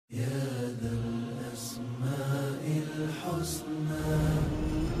الحسنى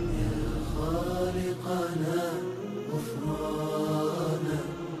يا خالقنا غفرانا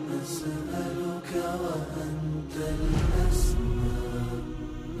نسألك وأنت الأسمى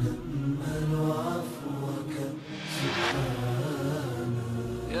نأمل عفوك سبحانا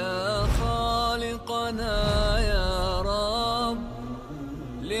يا خالقنا يا رب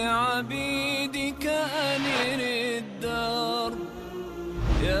لعبيدك أنر الدار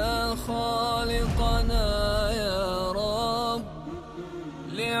يا خالقنا يا رب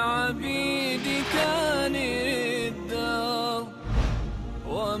لعبيدك أنر الدار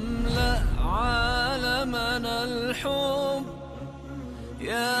واملأ عالمنا الحب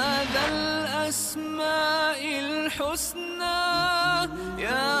يا ذا الأسماء الحسنى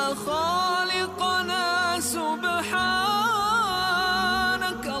يا خالقنا سبحانك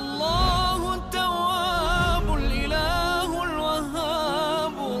الله التواب الإله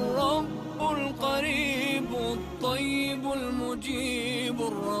الوهاب الرب القريب الطيب المجيب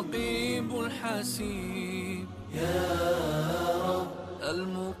الرقيب الحسيب يا رب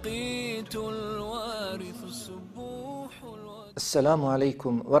المقيت الوارث السبوح السلام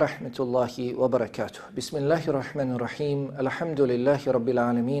عليكم ورحمة الله وبركاته. بسم الله الرحمن الرحيم. الحمد لله رب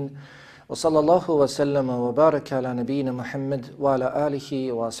العالمين. وصلى الله وسلم وبارك على نبينا محمد وعلى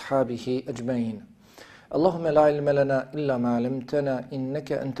آله وأصحابه أجمعين. اللهم لا علم لنا إلا ما علمتنا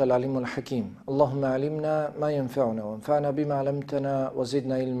إنك أنت العليم الحكيم. اللهم علمنا ما ينفعنا وانفعنا بما علمتنا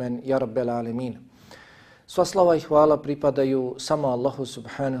وزدنا علما يا رب العالمين. Sva slava i hvala pripadaju samo Allahu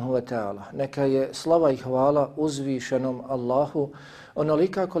subhanahu wa ta'ala. Neka je slava i hvala uzvišenom Allahu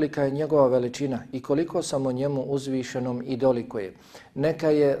onolika kolika je njegova veličina i koliko samo njemu uzvišenom i dolikuje. Neka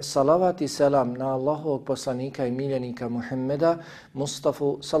je salavat i selam na Allahovog poslanika i miljenika Muhammeda Mustafa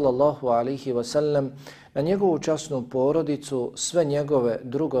sallallahu alaihi wa sallam, na njegovu časnu porodicu, sve njegove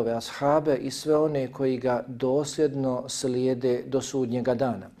drugove ashabe i sve one koji ga dosljedno slijede do sudnjega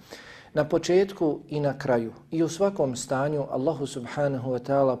dana. Na početku i na kraju i u svakom stanju Allahu subhanahu wa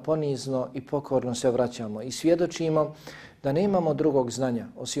ta'ala ponizno i pokorno se vraćamo i svjedočimo da nemamo drugog znanja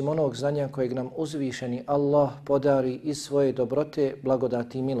osim onog znanja kojeg nam uzvišeni Allah podari iz svoje dobrote,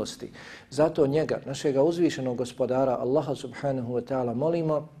 blagodati i milosti. Zato njega, našega uzvišenog gospodara Allaha subhanahu wa ta'ala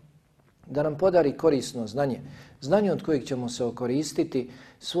molimo da nam podari korisno znanje, znanje od kojeg ćemo se okoristiti,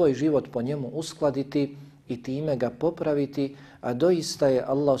 svoj život po njemu uskladiti i time ga popraviti, a doista je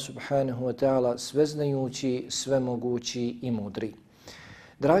Allah subhanahu wa ta'ala sveznajući, svemogući i mudri.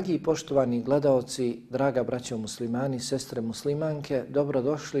 Dragi i poštovani gledaoci, draga braćo muslimani, sestre muslimanke,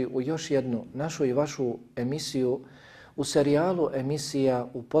 dobrodošli u još jednu našu i vašu emisiju u serijalu emisija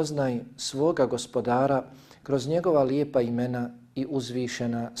Upoznaj svoga gospodara kroz njegova lijepa imena i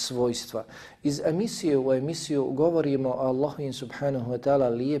uzvišena svojstva. Iz emisije u emisiju govorimo o Allahovim subhanahu wa ta'ala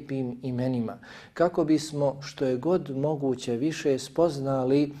lijepim imenima kako bismo što je god moguće više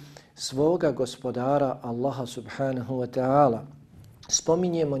spoznali svoga gospodara Allaha subhanahu wa ta'ala.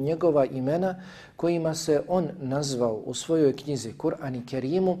 Spominjemo njegova imena kojima se on nazvao u svojoj knjizi Kur'an i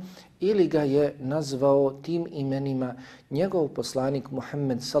Kerimu ili ga je nazvao tim imenima njegov poslanik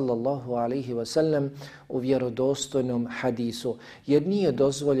Muhammed sallallahu alaihi wa sallam u vjerodostojnom hadisu. Jer nije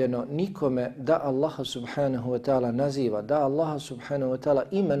dozvoljeno nikome da Allaha subhanahu wa ta'ala naziva, da Allaha subhanahu wa ta'ala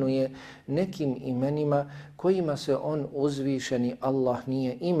imenuje nekim imenima kojima se on uzvišeni Allah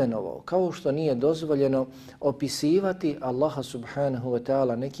nije imenovao. Kao što nije dozvoljeno opisivati Allaha subhanahu wa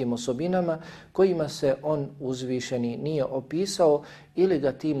ta'ala nekim osobinama kojima se on uzvišeni nije opisao ili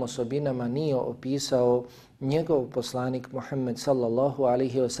ga tim osobinama nije opisao njegov poslanik Muhammed sallallahu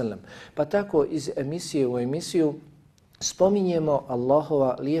alaihi wa sallam. Pa tako iz emisije u emisiju spominjemo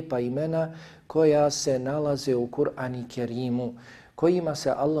Allahova lijepa imena koja se nalaze u Kur'an i Kerimu, kojima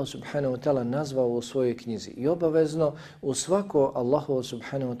se Allah subhanahu wa ta'ala nazvao u svojoj knjizi. I obavezno u svako Allahovo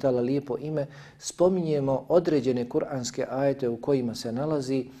subhanahu wa ta'ala lijepo ime spominjemo određene kuranske ajete u kojima se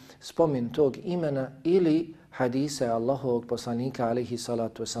nalazi spomin tog imena ili hadise Allahovog poslanika alaihi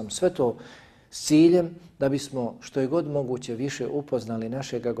salatu wasalam. Sve to s ciljem da bismo što je god moguće više upoznali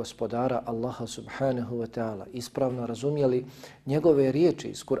našega gospodara Allaha subhanahu wa ta'ala, ispravno razumjeli njegove riječi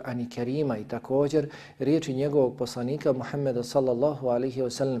iz Kur'ana i Kerima i također riječi njegovog poslanika Muhammeda sallallahu alaihi wa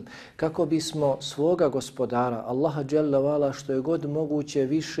sallam, kako bismo svoga gospodara Allaha dželle ve ala što je god moguće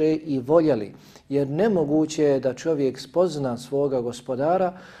više i voljeli. Jer nemoguće je da čovjek spozna svoga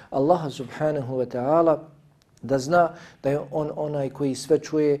gospodara Allaha subhanahu wa ta'ala, da zna da je on onaj koji sve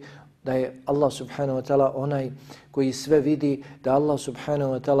čuje, da je Allah subhanahu wa ta'ala onaj koji sve vidi, da Allah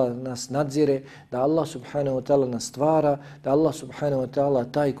subhanahu wa ta'ala nas nadzire, da Allah subhanahu wa ta'ala nas stvara, da Allah subhanahu wa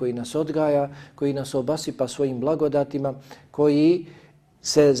ta'ala taj koji nas odgaja, koji nas obasipa svojim blagodatima, koji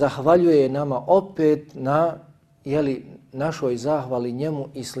se zahvaljuje nama opet na našoj zahvali njemu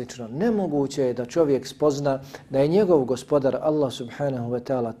i slično. Nemoguće je da čovjek spozna da je njegov gospodar Allah subhanahu wa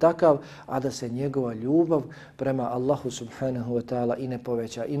ta'ala takav, a da se njegova ljubav prema Allahu subhanahu wa ta'ala i ne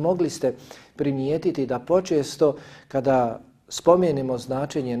poveća. I mogli ste primijetiti da počesto kada spomenemo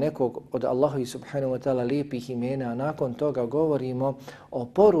značenje nekog od Allahovi subhanahu wa ta'ala lijepih imena, a nakon toga govorimo o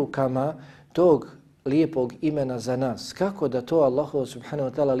porukama tog lijepog imena za nas. Kako da to Allahu subhanahu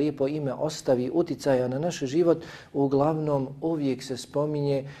wa ta'ala lijepo ime ostavi uticaja na naš život, uglavnom uvijek se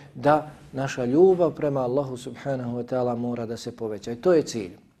spominje da naša ljubav prema Allahu subhanahu wa ta'ala mora da se poveća. I to je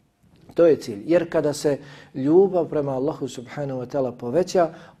cilj. To je cilj. Jer kada se ljubav prema Allahu subhanahu wa ta'ala poveća,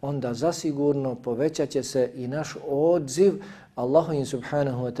 onda zasigurno povećat će se i naš odziv Allahovim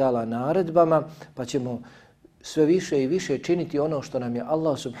subhanahu wa ta'ala naredbama, pa ćemo sve više i više činiti ono što nam je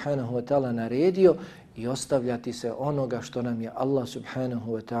Allah subhanahu wa ta'ala naredio i ostavljati se onoga što nam je Allah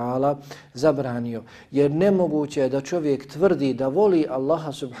subhanahu wa ta'ala zabranio. Jer nemoguće je da čovjek tvrdi da voli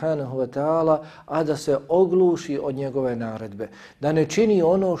Allaha subhanahu wa ta'ala, a da se ogluši od njegove naredbe. Da ne čini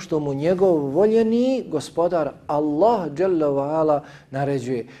ono što mu njegov voljeni gospodar Allah dželle ve ala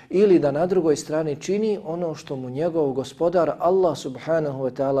naređuje. Ili da na drugoj strani čini ono što mu njegov gospodar Allah subhanahu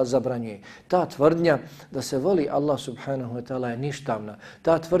wa ta'ala zabranjuje. Ta tvrdnja da se voli Allah subhanahu wa ta'ala je ništavna.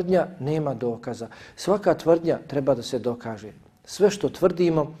 Ta tvrdnja nema dokaza. Svaka tvrdnja treba da se dokaže. Sve što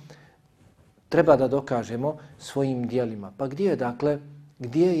tvrdimo treba da dokažemo svojim dijelima. Pa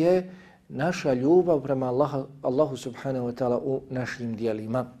gdje je naša ljubav prema Allahu subhanahu wa ta'ala u našim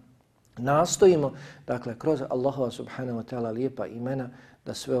dijelima? Nastojimo, kroz Allahova subhanahu wa ta'ala lijepa imena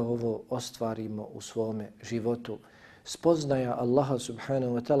da sve ovo ostvarimo u svome životu. Spoznaja Allaha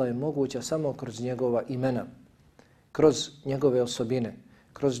subhanahu wa ta'ala je moguća samo kroz njegova imena, kroz njegove osobine,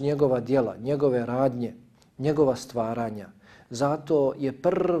 kroz njegova djela, njegove radnje, njegova stvaranja. Zato je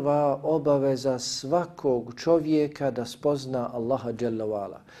prva obaveza svakog čovjeka da spozna Allaha dželle ve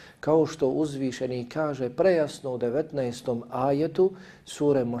ala. Kao što uzvišeni kaže prejasno u 19. ajetu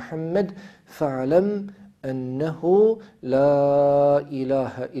sure Muhammed: "Fa'lam annahu la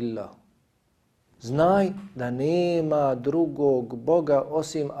ilaha illa." Znaj da nema drugog Boga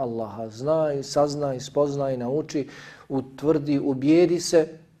osim Allaha. Znaj, saznaj, spoznaj, nauči, utvrdi, ubijedi se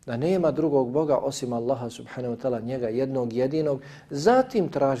da nema drugog Boga osim Allaha subhanahu wa ta'ala, njega jednog jedinog. Zatim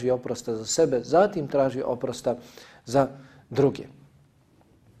traži oprosta za sebe, zatim traži oprosta za druge.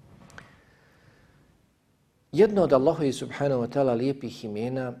 Jedno od Allahovi subhanahu wa ta'ala lijepih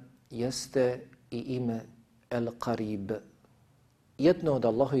imena jeste i ime El-Qarib. Jedno od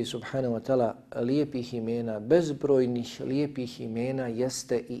Allahovi subhanahu wa ta'ala lijepih imena, bezbrojnih lijepih imena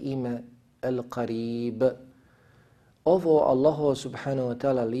jeste i ime El-Qarib. Ovo Allahovo subhanahu wa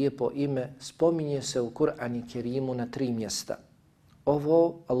ta'ala lijepo ime spominje se u Kur'anu Kerimu na 3 mjesta.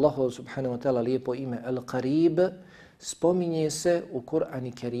 Ovo Allahovo subhanahu wa ta'ala lijepo ime El-Qarib spominje se u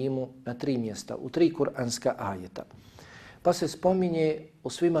Kur'anu Kerimu na 3 mjesta, u 3 kur'anska ajeta. Pa se spominje u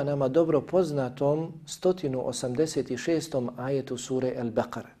svima nama dobro poznatom 186. ajetu sure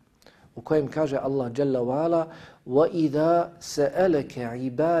Al-Baqara, u kojem kaže Allah dželle ve ala: "Wa idha sa'alaka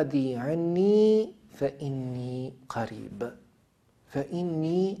 'ibadi 'anni fa inni qarib. Fa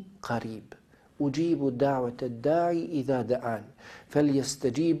inni qarib. Ujibu da'wata ad-da'i idha da'an.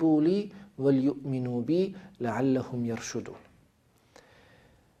 Falyastajibu li walyu'minu bi la'allahum yarshudun."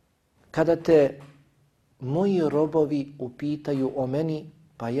 Kada te moji robovi upitaju o meni,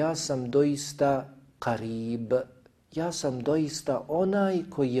 pa ja sam doista qarib. Ja sam doista onaj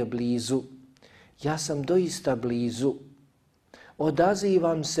koji je blizu. Ja sam doista blizu.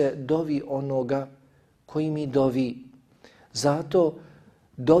 Odazivam se dovi onoga koji mi dovi. Zato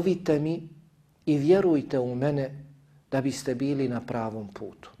dovite mi i vjerujte u mene da biste bili na pravom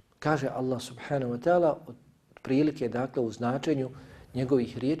putu. Kaže Allah subhanahu wa ta'ala, otprilike u značenju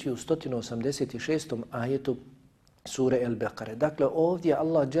njegovih riječi u 186. ajetu sure Al-Baqara. Dakle, ovdje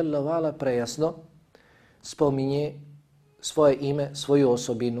Allah dželle ve ala prejasno spominje svoje ime, svoju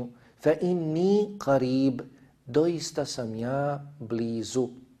osobinu. Fa inni qarib, doista sam ja blizu,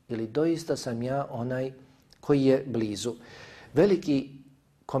 ili doista sam ja onaj koji je blizu. Veliki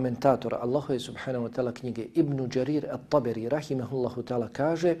komentator Allahove subhanahu wa ta'ala knjige Ibn Đarir at-Taberi rahimahullahu ta'ala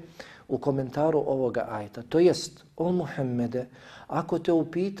kaže u komentaru ovoga ajeta, to jest, o Muhammede, ako te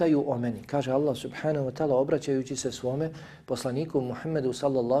upitaju o meni, kaže Allah subhanahu wa ta'ala obraćajući se svome poslaniku Muhammedu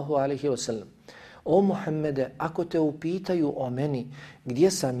sallallahu alaihi wa sallam, o Muhammede, ako te upitaju o meni,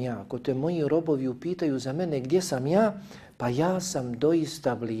 gdje sam ja, ako te moji robovi upitaju za mene gdje sam ja, pa ja sam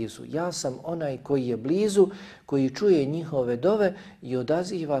doista blizu. Ja sam onaj koji je blizu, koji čuje njihove dove i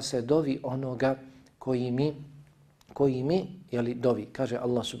odaziva se dovi onoga koji mi dovi, kaže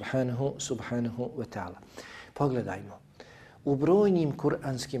Allah subhanahu wa ta'ala. Pogledajmo, u brojnim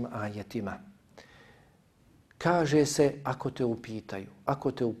kuranskim ajetima kaže se ako te upitaju,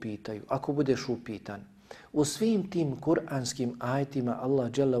 ako budeš upitan. U svim tim kuranskim ajetima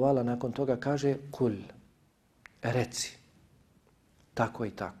Allah dželle ve ala nakon toga kaže kul, reci, tako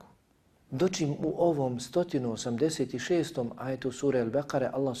i tako. Dočim u ovom 186. ajetu sure Al-Baqare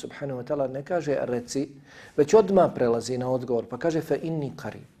Allah subhanahu wa ta'ala ne kaže reci, već odmah prelazi na odgovor pa kaže fe inni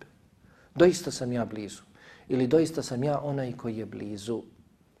qarib. Doista sam ja blizu ili doista sam ja onaj koji je blizu.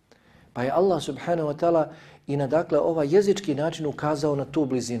 Pa je Allah subhanahu wa ta'ala i na dakle ovaj jezički način ukazao na tu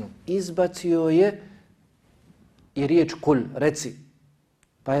blizinu. Izbacio je i riječ kul, reci.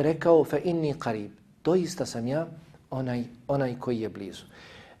 Pa je rekao fe inni qarib. Doista sam ja onaj koji je blizu.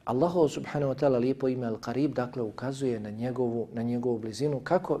 Allahu subhanahu wa ta'ala lijepo ime Al-Qarib dakle ukazuje na njegovu blizinu.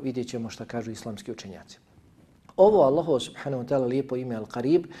 Kako? Vidjet ćemo šta kažu islamski učenjaci. Ovo Allahu subhanahu wa ta'ala lijepo ime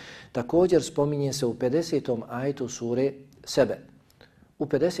Al-Qarib također spominje se u 50. ajetu sure Sebe. U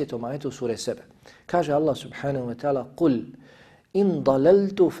 50. ajetu sure Sebe. Kaže Allah subhanahu wa ta'ala Qul in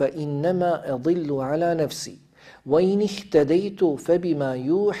dalaltu fa innama adillu ala nafsi wa in ihtadaytu fa bima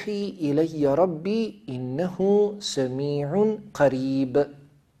yuhi ilayya rabbi innahu sami'un qarib.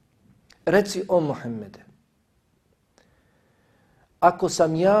 Reci o Muhammede, ako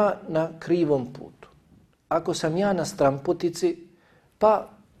sam ja na krivom putu, ako sam ja na stramputici, pa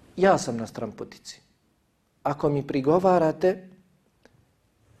ja sam na stramputici. Ako mi prigovarate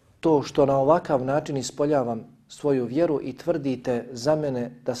to što na ovakav način ispoljavam svoju vjeru i tvrdite za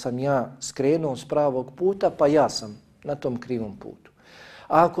mene da sam ja skrenuo s pravog puta, pa ja sam na tom krivom putu.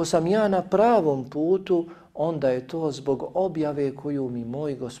 A ako sam ja na pravom putu, onda je to zbog objave koju mi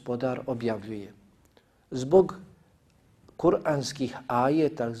moj Gospodar objavljuje. Zbog kuranskih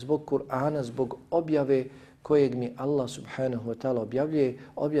ajeta, zbog Kur'ana, zbog objave kojeg mi Allah subhanahu wa ta'ala objavljuje,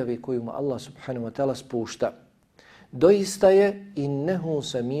 objave koju mu Allah subhanahu wa ta'ala spušta. Doista je innehu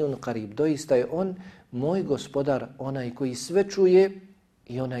samiun qarib, doista je on, moj Gospodar, onaj koji sve čuje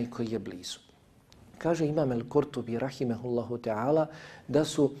i onaj koji je blizu. Kaže Imam Al-Kurtubi rahimehullahu ta'ala da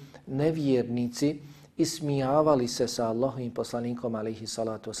su nevjernici ismijavali se sa Allahovim poslanikom alejhi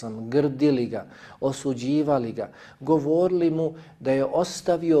salatu vesselam, grdili ga, osuđivali ga, govorili mu da je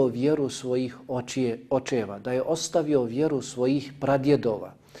ostavio vjeru svojih očeva, da je ostavio vjeru svojih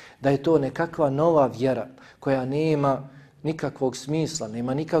pradjedova, da je to nekakva nova vjera koja nema nikakvog smisla,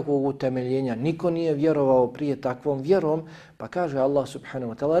 nema nikakvog utemeljenja, niko nije vjerovao prije takvom vjerom, pa kaže Allah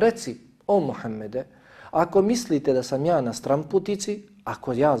subhanahu wa ta'ala, reci o Muhammede, ako mislite da sam ja na stramputici,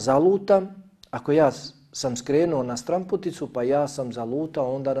 ako ja zalutam, ako ja sam skrenuo na stramputicu, pa ja sam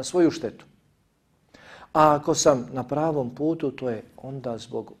zalutao onda na svoju štetu. A ako sam na pravom putu, to je onda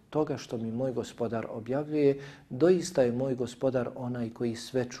zbog toga što mi moj Gospodar objavljuje, doista je moj Gospodar onaj koji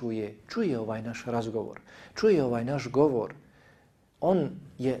sve čuje. Čuje ovaj naš razgovor, čuje ovaj naš govor. On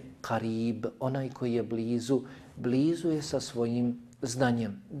je Qarib, onaj koji je blizu, blizu je sa svojim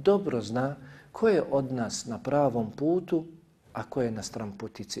znanjem. Dobro zna ko je od nas na pravom putu, a ko je na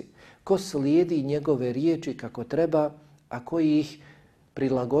stramputici. Ko slijedi njegove riječi kako treba, a koji ih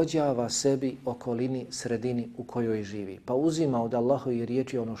prilagođava sebi, okolini, sredini u kojoj živi. Pa uzima od Allahovi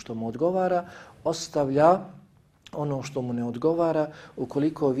riječi ono što mu odgovara, ostavlja ono što mu ne odgovara,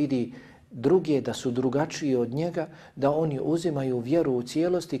 ukoliko vidi druge da su drugačiji od njega, da oni uzimaju vjeru u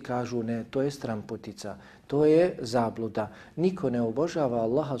cijelosti, kažu ne, to je stramputica, to je zabluda. Niko ne obožava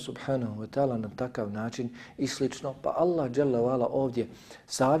Allaha subhanahu wa ta'ala na takav način i slično. Pa Allah dželle ve ala ovdje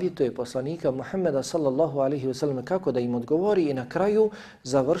savjetuje poslanika Muhammeda sallallahu alejhi ve sellem kako da im odgovori i na kraju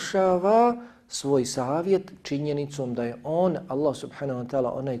završava svoj savjet činjenicom da je on, Allah subhanahu wa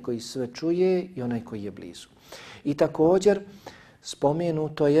ta'ala, onaj koji sve čuje i onaj koji je blizu. I također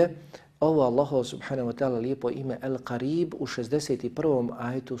spomenuto je ovo Allahu subhanahu wa ta'ala lijepo ime Al-Qarib u 61.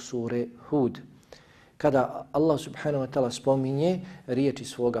 ajetu sure Hud. Kada Allah subhanahu wa ta'ala spominje riječi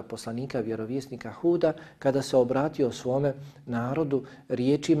svoga poslanika, vjerovjesnika Huda, kada se obratio svome narodu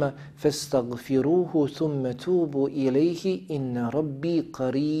riječima فَاسْتَغْفِرُوهُ ثُمَّ تُوبُوا إِلَيْهِ إِنَّ رَبِّي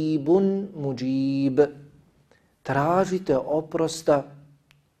قَرِيبٌ مُجِيبٌ. Tražite oprosta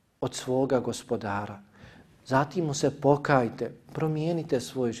od svoga Gospodara. Zatim mu se pokajte, promijenite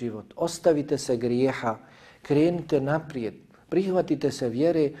svoj život, ostavite se grijeha, krenite naprijed, prihvatite se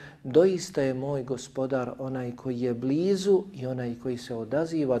vjere, doista je moj Gospodar onaj koji je blizu i onaj koji se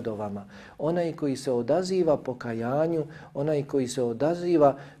odaziva dovama, onaj koji se odaziva pokajanju, onaj koji se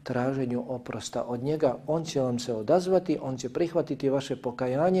odaziva traženju oprosta od njega. On će vam se odazvati, on će prihvatiti vaše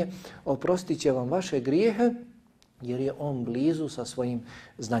pokajanje, oprostit će vam vaše grijehe, jer je on blizu sa svojim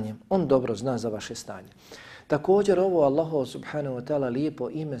znanjem. On dobro zna za vaše stanje. Također ovo Allahovo subhanahu wa ta'ala lijepo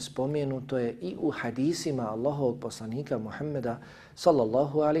ime spomenuto je i u hadisima Allahovog poslanika Muhammeda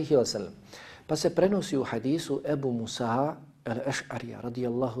sallallahu alaihi wa sallam. Pa se prenosi u hadisu Ebu Musa al-Eš'arija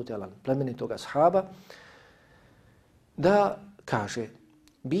radijallahu ta'ala, plemenitog ashaba, da kaže: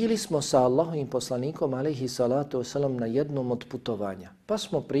 bili smo sa Allahovim poslanikom alejhi salatu vesselam na jednom od putovanja. Pa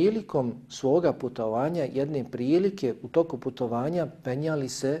smo prilikom svoga putovanja, jedne prilike u toku putovanja, penjali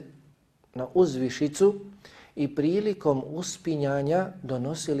se na uzvišicu i prilikom uspinjanja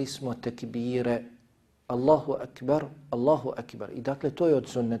donosili smo tekbire. Allahu akbar, Allahu akbar. I dakle to je od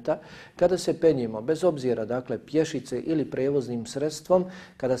sunneta. Kada se penjemo, bez obzira dakle pješice ili prevoznim sredstvom,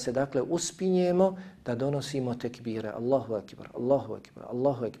 kada se dakle uspinjemo, da donosimo tekbire. Allahu akbar, Allahu akbar,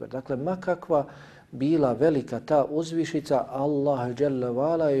 Allahu akbar. Dakle, makakva bila velika ta uzvišica, Allah dželle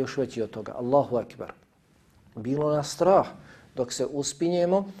vala je još veći od toga. Allahu akbar. Bilo nas strah dok se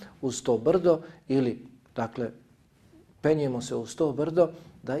uspinjemo uz to brdo ili dakle penjemo se uz to brdo,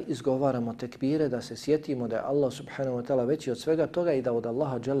 da izgovaramo tekbire, da se sjetimo da je Allah subhanahu wa ta'ala veći od svega toga i da od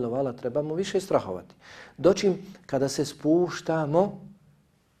Allaha dželle vala trebamo više strahovati. Dočim kada se spuštamo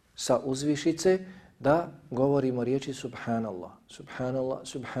sa uzvišice, da govorimo riječi subhanallah, subhanallah,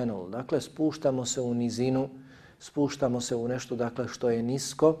 subhanallah. Dakle, spuštamo se u nizinu, spuštamo se u nešto dakle što je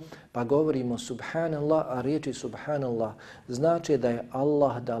nisko, pa govorimo subhanallah, a riječi subhanallah znači da je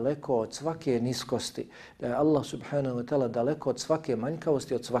Allah daleko od svake niskosti, da je Allah subhanahu wa ta'ala daleko od svake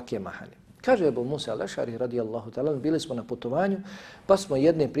manjkavosti, od svake mahane. Kaže Ebu Musa al-Eš'ari radijallahu ta'ala, bili smo na putovanju, pa smo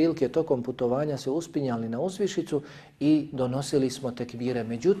jedne prilike tokom putovanja se uspinjali na uzvišicu i donosili smo tekbire.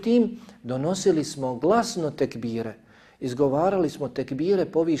 Međutim, donosili smo glasno tekbire. Izgovarali smo tekbire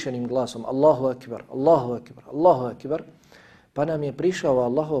povišenim glasom. Allahu akbar, Allahu akbar, Allahu akbar. Pa nam je prišao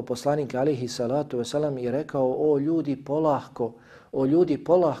Allahov poslanik alejhi salatu vesselam i rekao: o ljudi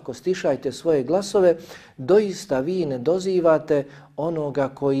polahko, stišajte svoje glasove, doista vi ne dozivate onoga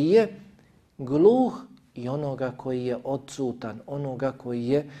koji je gluh i onoga koji je odsutan, onoga koji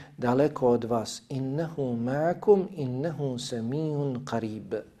je daleko od vas. Innehu ma'akum, innehu samiun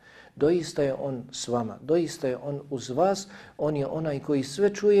qarib. Doista je on s vama, doista je on uz vas, on je onaj koji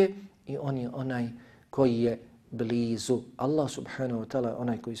sve čuje i on je onaj koji je blizu. Allah subhanahu wa ta'ala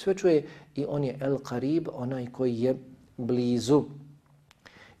onaj koji sve čuje i on je el-Qarib, onaj koji je blizu.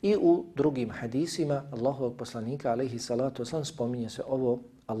 I u drugim hadisima Allahovog poslanika alejhi salatu vesselam spominje se ovo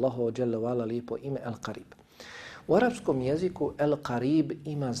Allahovo dželle vala lijepo ime el-Qarib. U arapskom jeziku el-Qarib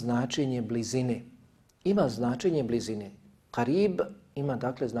ima značenje blizine. Ima značenje blizine. Qarib ima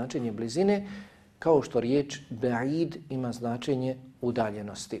dakle značenje blizine, kao što riječ ba'id ima značenje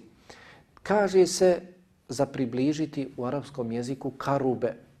udaljenosti. Kaže se za približiti u arapskom jeziku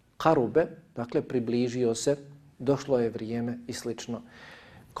karube. Karube, dakle približio se, došlo je vrijeme i slično.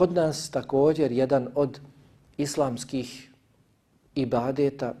 Kod nas također jedan od islamskih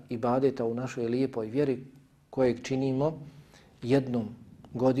ibadeta u našoj lijepoj vjeri kojeg činimo jednom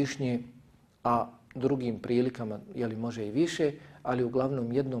godišnje, a drugim prilikama, jeli može i više, ali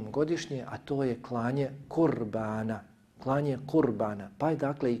uglavnom jednom godišnje, a to je klanje kurbana. Klanje kurbana. Pa je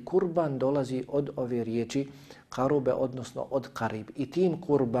dakle i kurban dolazi od ove riječi karube, odnosno od karib. I tim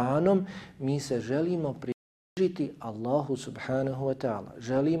kurbanom mi se želimo približiti Allahu subhanahu wa ta'ala.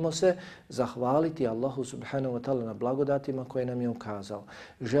 Želimo se zahvaliti Allahu subhanahu wa ta'ala na blagodatima koje nam je ukazao.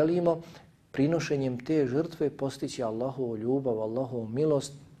 Želimo prinošenjem te žrtve postići Allahovu ljubav, Allahovu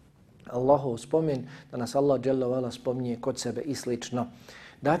milost, Allahov spomen, da nas Allah dželle vala spominje kod sebe i slično.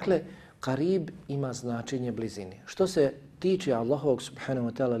 Dakle, Qarib ima značenje blizine. Što se tiče Allahovog subhanahu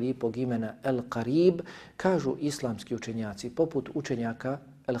wa ta'ala lijepog imena El-Qarib, kažu islamski učenjaci, poput učenjaka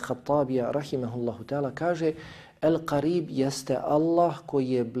El-Khattabija rahimahullahu ta'ala, kaže El-Qarib jeste Allah koji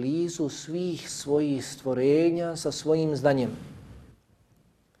je blizu svih svojih stvorenja sa svojim znanjem.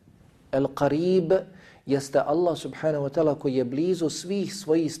 El-Qarib jeste Allah subhanahu wa ta'ala koji je blizu svih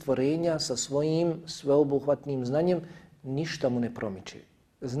svojih stvorenja sa svojim sveobuhvatnim znanjem, ništa mu ne promiče.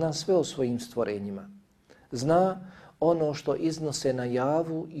 Zna sve o svojim stvorenjima. Zna ono što iznose na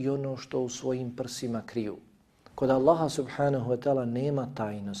javu i ono što u svojim prsima kriju. Kod Allaha subhanahu wa ta'ala nema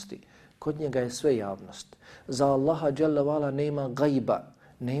tajnosti. Kod njega je sve javnost. Za Allaha dželle vala nema gajba,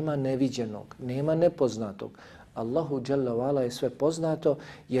 nema neviđenog, nema nepoznatog. Allahu dželle vala je sve poznato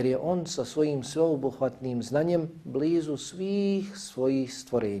jer je on sa svojim sveobuhvatnim znanjem blizu svih svojih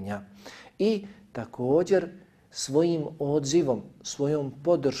stvorenja. I također svojim odzivom, svojom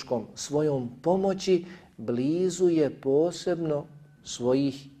podrškom, svojom pomoći blizu je posebno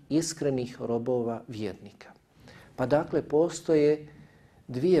svojih iskrenih robova vjernika. Pa dakle postoje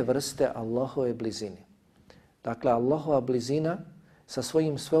dvije vrste Allahove blizine. Dakle Allahova blizina sa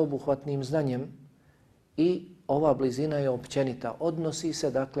svojim sveobuhvatnim znanjem i ova blizina je općenita. Odnosi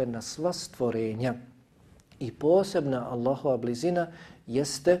se dakle na sva stvorenja. I posebna Allahova blizina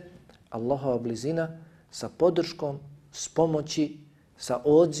jeste Allahova blizina sa podrškom, s pomoći, sa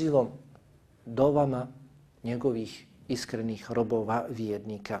odzivom dovama njegovih iskrenih robova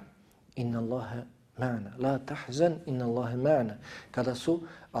vjernika. Inna Allahe ma'ana, la tahzan, inna Allahe ma'ana. Kada su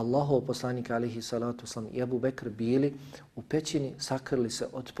Allahov poslanika alaihi salatu wasalam i Abu Bekr bili u pećini, sakrili se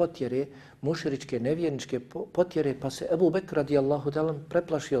od potjere, mušričke, nevjerničke potjere, pa se Abu Bekr radijallahu ta'ala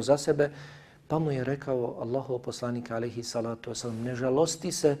preplašio za sebe, pa mu je rekao Allahov poslanika alaihi salatu wasalam, ne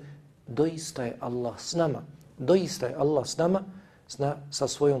žalosti se, doista je Allah s nama. Doista je Allah s nama, sa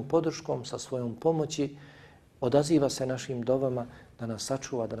svojom podrškom, sa svojom pomoći, odaziva se našim dovama da nas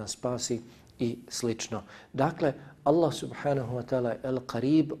sačuva, da nas spasi i slično. Dakle, Allah subhanahu wa ta'ala je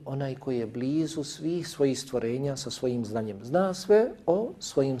el-Qarib, onaj koji je blizu svih svojih stvorenja sa svojim znanjem. Zna sve o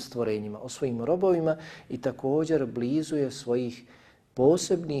svojim stvorenjima, o svojim robovima i također blizu je svojih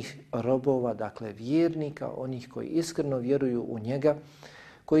posebnih robova, dakle vjernika, onih koji iskreno vjeruju u njega,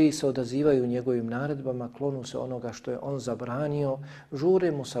 koji se odazivaju njegovim naredbama, klonu se onoga što je on zabranio,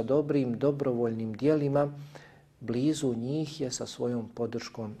 žure mu sa dobrim, dobrovoljnim dijelima, blizu njih je sa svojom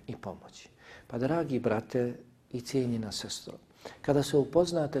podrškom i pomoći. Pa dragi brate i cijenjena sestro, kada se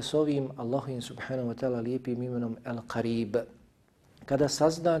upoznate s ovim Allahovim subhanahu wa ta'ala lijepim imenom El-Qarib, kada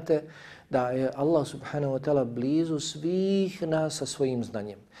saznate da je Allah subhanahu wa ta'ala blizu svih nas sa svojim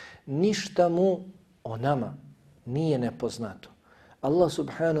znanjem, ništa mu o nama nije nepoznato. Allah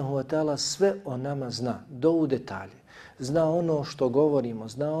subhanahu wa ta'ala sve o nama zna, do u detalje. Zna ono što govorimo,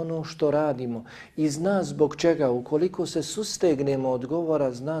 zna ono što radimo i zna zbog čega. Ukoliko se sustegnemo od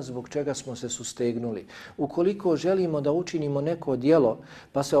govora, zna zbog čega smo se sustegnuli. Ukoliko želimo da učinimo neko djelo,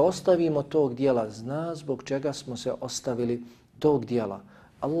 pa se ostavimo tog djela, zna zbog čega smo se ostavili tog djela.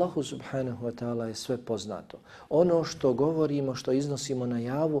 Allahu subhanahu wa ta'ala je sve poznato. Ono što govorimo, što iznosimo na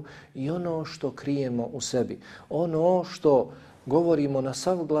javu i ono što krijemo u sebi. Ono što govorimo na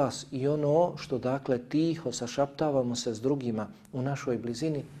sav glas i ono što dakle tiho sašaptavamo se s drugima u našoj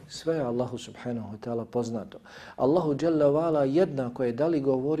blizini, sve je Allahu subhanahu wa ta'ala poznato. Allahu dželle ve ala jednako je da li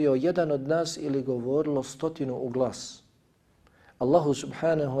govorio jedan od nas ili govorilo 100 u glas. Allahu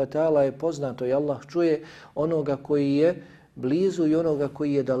subhanahu wa ta'ala je poznato i Allah čuje onoga koji je blizu i onoga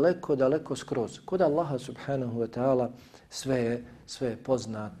koji je daleko, daleko skroz. Kod Allaha subhanahu wa ta'ala sve je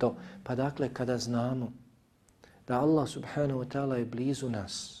poznato. Pa dakle kada znamo da Allah subhanahu wa ta'ala je blizu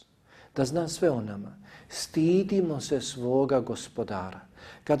nas, da zna sve o nama, stidimo se svoga gospodara.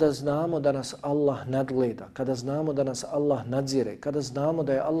 Kada znamo da nas Allah nadgleda, kada znamo da nas Allah nadzire, kada znamo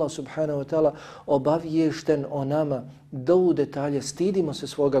da je Allah subhanahu wa ta'ala obaviješten o nama do u detalje, stidimo se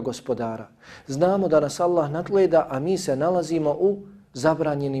svoga gospodara. Znamo da nas Allah nadgleda, a mi se nalazimo u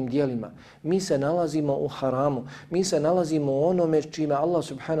zabranjenim dijelima. Mi se nalazimo u haramu, mi se nalazimo u onome čime Allah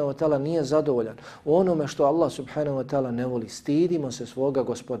subhanahu wa ta'ala nije zadovoljan, u onome što Allah subhanahu wa ta'ala ne voli. Stidimo se svoga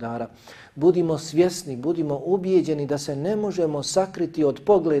gospodara. Budimo svjesni, budimo ubijeđeni da se ne možemo sakriti od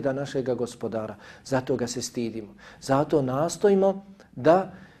pogleda našega gospodara. Zato ga se stidimo. Zato nastojimo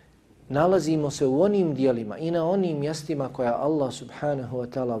da nalazimo se u onim dijelima i na onim mjestima koja Allah subhanahu wa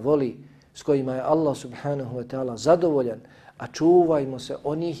ta'ala voli, s kojima je Allah subhanahu wa ta'ala zadovoljan, a čuvajmo se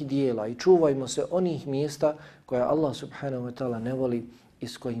onih dijela i čuvajmo se onih mjesta koja Allah subhanahu wa ta'ala ne voli i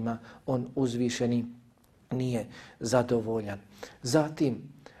s kojima on uzvišeni nije zadovoljan. Zatim,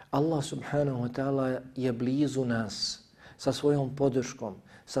 Allah subhanahu wa ta'ala je blizu nas sa svojom podrškom,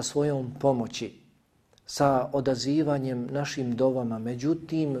 sa svojom pomoći, sa odazivanjem našim dovama.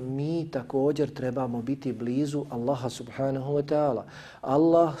 Međutim, mi također trebamo biti blizu Allaha subhanahu wa ta'ala.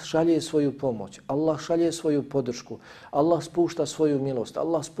 Allah šalje svoju pomoć, Allah šalje svoju podršku, Allah spušta svoju milost,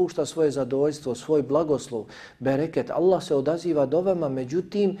 Allah spušta svoje zadovoljstvo, svoj blagoslov, bereket. Allah se odaziva dovama,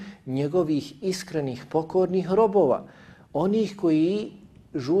 međutim, njegovih iskrenih, pokornih robova, onih koji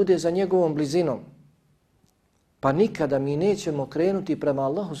žude za njegovom blizinom. Pa nikada mi nećemo krenuti prema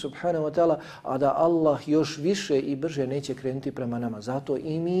Allahu subhanahu wa ta'ala, a da Allah još više i brže neće krenuti prema nama. Zato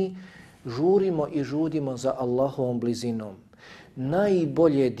i mi žurimo i žudimo za Allahovom blizinom.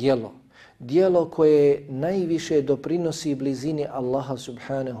 Najbolje dijelo koje najviše doprinosi blizini Allaha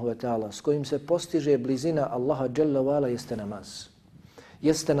subhanahu wa ta'ala, s kojim se postiže blizina Allaha dželle ve ala, jeste namaz.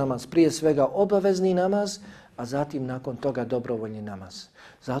 Jeste namaz, prije svega obavezni namaz, a zatim nakon toga dobrovoljni namaz.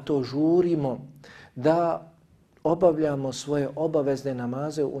 Zato žurimo da obavljamo svoje obavezne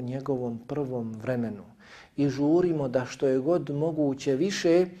namaze u njegovom prvom vremenu i žurimo da što je god moguće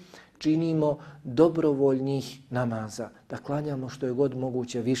više činimo dobrovoljnih namaza, da klanjamo što je god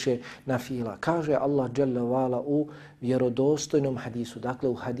moguće više nafila. Kaže Allah dželle ve ala u vjerodostojnom hadisu, dakle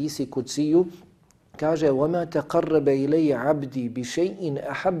u hadisi kudsiju, kaže وَمَا تَقَرَّبَ إِلَيَّ عَبْدِي بِشَيْءٍ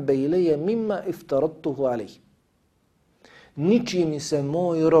أَحَبَّ إِلَيَّ مِمَّا افترضته عَلَيْهِ. Ničiji mi se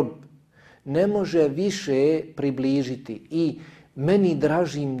moj rob ne može više približiti i meni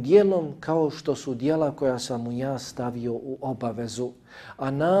dražim dijelom kao što su dijela koja sam mu ja stavio u obavezu.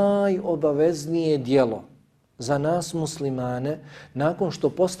 A najobaveznije dijelo za nas muslimane, nakon što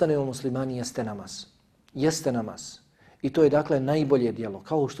postanemo muslimani, jeste namaz. Jeste namaz. I to je dakle najbolje dijelo.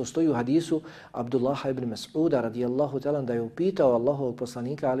 Kao što stoji u hadisu Abdullaha ibn Mas'uda radijallahu ta'ala da je upitao Allahovog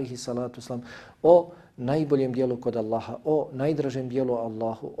poslanika alihi salatu wasalam o najboljem dijelu kod Allaha, o najdražem dijelu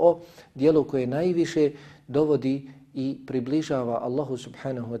Allahu, o dijelu koje najviše dovodi i približava Allahu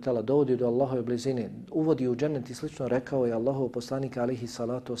subhanahu wa ta'ala, dovodi do Allahove blizine, uvodi u džennet i slično, rekao je Allahov poslanik alihi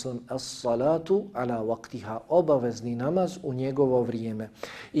salatu wasalam as-salatu ala waqtiha, obavezni namaz u njegovo vrijeme.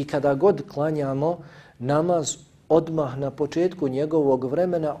 I kada god klanjamo namaz odmah na početku njegovog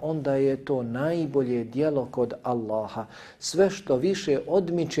vremena, onda je to najbolje dijelo kod Allaha. Sve što više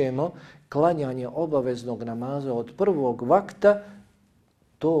odmičemo klanjanje obaveznog namaza od prvog vakta,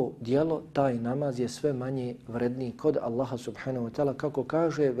 to dijelo, taj namaz je sve manje vredniji kod Allaha subhanahu wa ta'ala, kako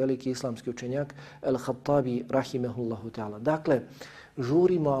kaže veliki islamski učenjak Al-Khattabi rahimehullahu ta'ala. Dakle,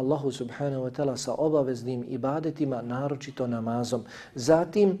 žurimo Allahu subhanahu wa ta'ala sa obaveznim ibadetima, naročito namazom.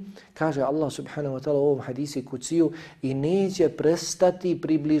 Zatim, kaže Allah subhanahu wa ta'ala u ovom hadisi kuciju, i neće prestati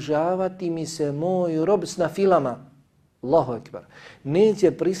približavati mi se moj rob s nafilama. Allahu ekber.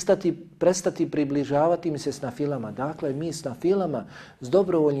 Neće prestati približavati mi se s nafilama. Dakle, mi s nafilama, s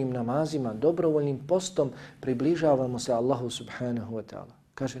dobrovoljnim namazima, dobrovoljnim postom približavamo se Allahu subhanahu wa ta'ala.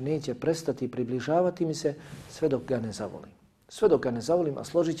 Kaže, neće prestati približavati mi se sve dok ga ne zavolim. Sve dok ga ne zavolim, a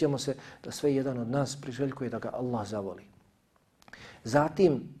složit ćemo se da sve jedan od nas priželjkuje da ga Allah zavoli.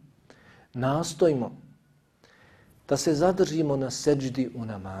 Zatim, nastojimo da se zadržimo na seđdi u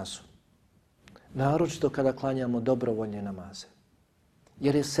namazu. Naročito kada klanjamo dobrovoljne namaze.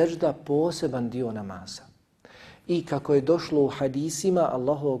 Jer je sežda poseban dio namaza. I kako je došlo u hadisima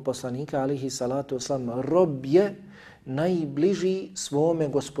Allahovog poslanika alihi salatu wasalam, rob je najbliži svome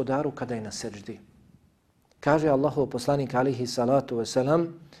gospodaru kada je na seždi. Kaže Allahov poslanik alihi salatu wasalam,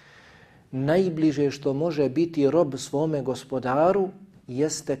 najbliže što može biti rob svome gospodaru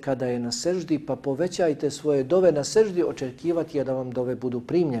jeste kada je na seždi, pa povećajte svoje dove na seždi, očekivati je da vam dove budu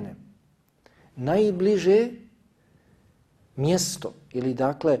primljene. Najbliže mjesto ili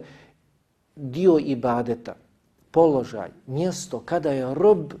dakle dio ibadeta, položaj, mjesto kada je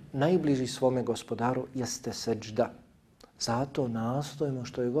rob najbliži svome gospodaru jeste seđda. Zato nastojimo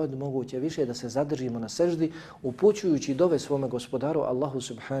što je god moguće više da se zadržimo na seždi, upućujući dove svome gospodaru Allahu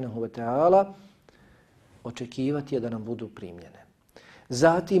subhanahu wa ta'ala, očekivati je da nam budu primljene.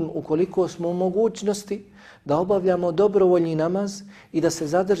 Zatim, ukoliko smo u mogućnosti da obavljamo dobrovoljni namaz i da se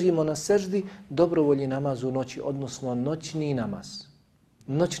zadržimo na seždi, dobrovoljni namaz u noći, odnosno noćni namaz.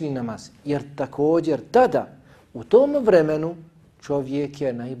 Noćni namaz, jer također tada, u tom vremenu, čovjek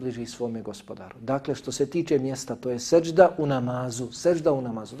je najbliži svome gospodaru. Dakle, što se tiče mjesta, to je sežda u namazu. Sežda u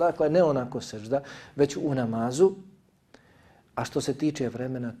namazu. Dakle, ne onako sežda, već u namazu. A što se tiče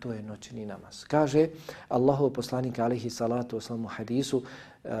vremena, to je noćni namaz. Kaže Allahov poslanik alihi salatu wasalam u hadisu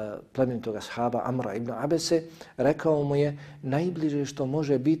plemenitog ashaba Amra ibn Abese, rekao mu je, najbliže što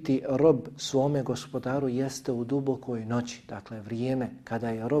može biti rob svome gospodaru jeste u dubokoj noći. Dakle, vrijeme kada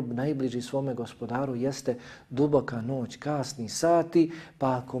je rob najbliži svome gospodaru jeste duboka noć, kasni sati,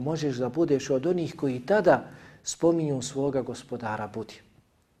 pa ako možeš da budeš od onih koji tada spominju svoga gospodara, budi.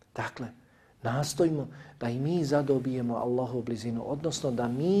 Dakle, nastojimo da i mi zadobijemo Allahu blizinu, odnosno da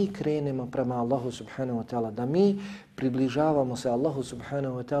mi krenemo prema Allahu subhanahu wa ta'ala, da mi približavamo se Allahu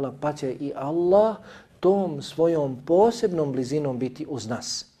subhanahu wa ta'ala, pa će i Allah tom svojom posebnom blizinom biti uz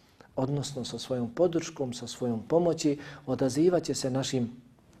nas. Odnosno sa svojom podrškom, sa svojom pomoći, odazivat će se našim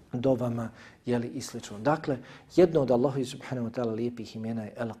dovama, jeli i slično. Dakle, jedno od Allahovi subhanahu wa ta'ala lijepih imena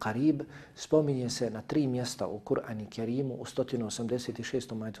je Al-Qarib, spominje se na 3 mjesta u Kur'anu Kerimu, u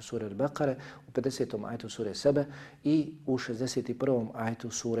 186. ajetu sure Al-Baqare, u 50. ajetu sure Sebe i u 61.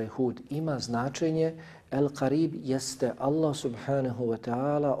 ajetu sure Hud. Ima značenje, Al-Qarib jeste Allah subhanahu wa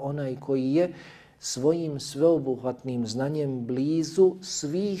ta'ala, onaj koji je svojim sveobuhvatnim znanjem blizu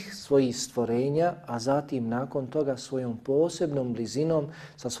svih svojih stvorenja, a zatim nakon toga svojom posebnom blizinom,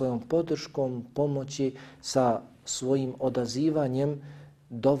 sa svojom podrškom, pomoći, sa svojim odazivanjem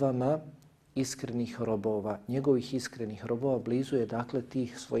dovama iskrenih robova, njegovih iskrenih robova, blizu je dakle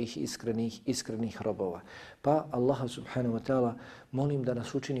tih svojih iskrenih robova. Pa Allah subhanahu wa ta'ala molim da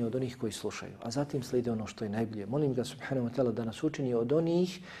nas učini od onih koji slušaju, a zatim slijedi ono što je najbolje. Molim ga subhanahu wa ta'ala da nas učini od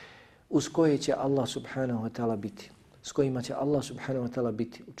onih uz koje će Allah subhanahu wa ta'ala biti. s kojima će Allah subhanahu wa ta'ala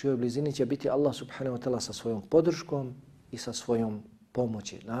biti, u čijoj blizini će biti Allah subhanahu wa ta'ala sa svojom podrškom i sa svojom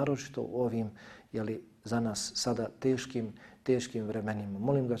pomoći, naročito u ovim za nas sada teškim vremenima.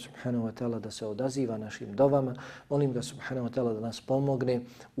 Molim ga subhanahu wa ta'ala da se odaziva našim dovama, molim ga subhanahu wa ta'ala da nas pomogne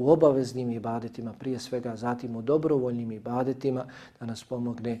u obaveznim ibadetima, prije svega zatim u dobrovoljnim ibadetima, da nas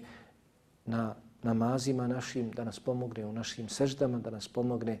pomogne na namazima našim, da nas pomogne u našim seždama, da nas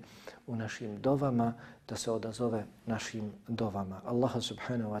pomogne u našim dovama, da se odazove našim dovama. Allaha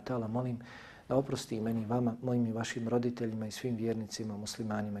subhanahu wa ta'ala molim da oprosti meni, vama, mojim i vašim roditeljima i svim vjernicima,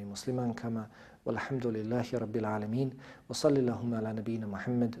 muslimanima i muslimankama. Walhamdulillahi rabbil alamin. Wa sallallahu ala nabina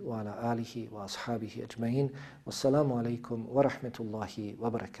Muhammad wa ala alihi wa ashabihi ajma'in. Wassalamu alaikum wa rahmatullahi wa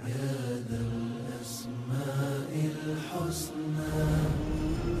barakatuh. يا ذا الأسماء الحسنى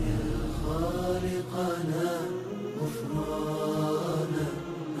يا خالقنا غفرانا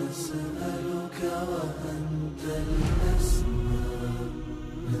نسألك وأنت الأسمى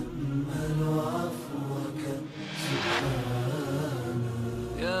نأمل عفوك سبحانا.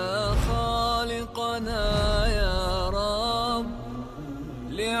 يا خالقنا يا رب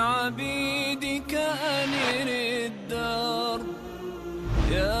لعبيدك أنر الدار.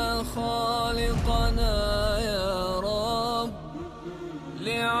 يا خالقنا يا رب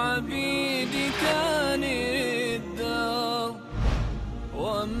لعبيدك أنر الدار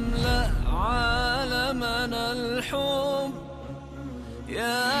واملأ عالمنا الحب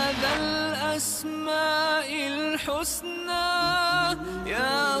يا ذا الأسماء الحسنى.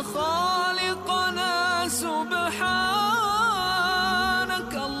 يا خالقنا سبحانك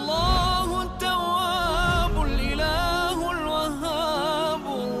الله التواب الإله الوهاب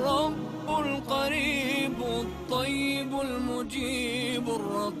الرب القريب الطيب المجيب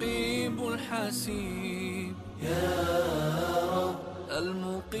الرقيب الحسيب. يا رب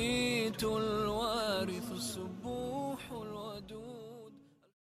المقيت الوارث السبوح الودود.